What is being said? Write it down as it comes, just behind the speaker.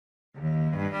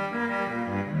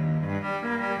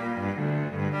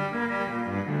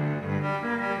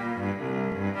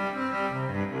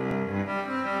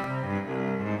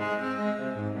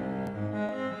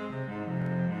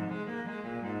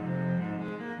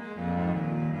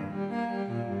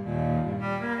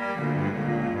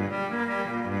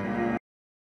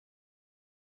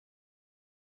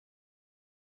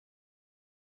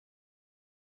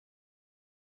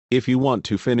If you want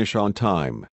to finish on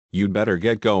time, you'd better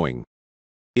get going.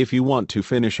 If you want to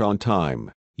finish on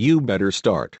time, you better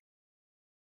start.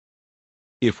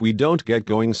 If we don't get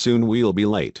going soon, we'll be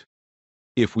late.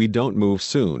 If we don't move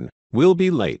soon, we'll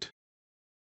be late.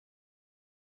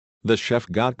 The chef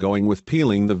got going with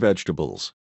peeling the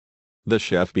vegetables. The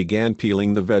chef began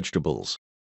peeling the vegetables.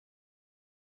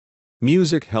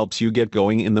 Music helps you get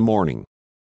going in the morning.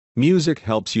 Music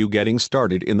helps you getting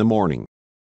started in the morning.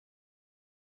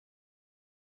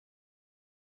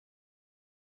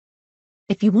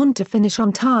 If you want to finish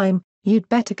on time, you'd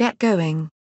better get going.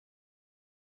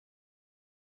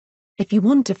 If you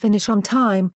want to finish on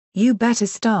time, you better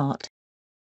start.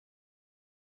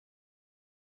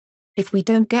 If we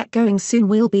don't get going soon,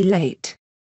 we'll be late.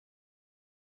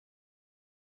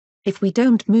 If we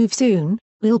don't move soon,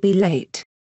 we'll be late.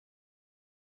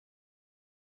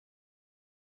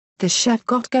 The chef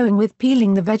got going with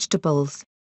peeling the vegetables.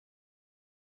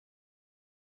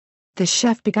 The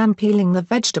chef began peeling the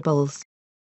vegetables.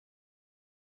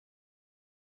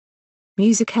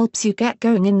 Music helps you get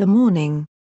going in the morning.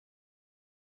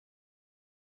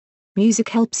 Music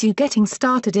helps you getting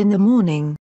started in the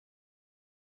morning.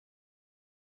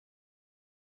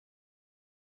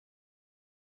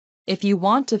 If you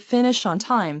want to finish on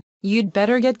time, you'd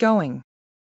better get going.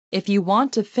 If you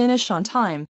want to finish on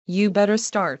time, you better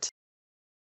start.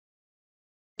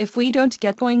 If we don't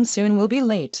get going soon, we'll be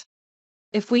late.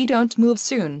 If we don't move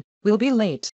soon, we'll be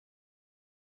late.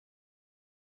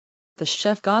 The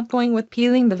chef got going with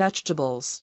peeling the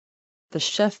vegetables. The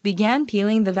chef began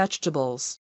peeling the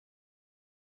vegetables.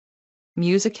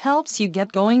 Music helps you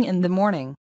get going in the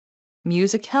morning.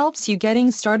 Music helps you getting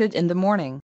started in the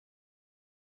morning.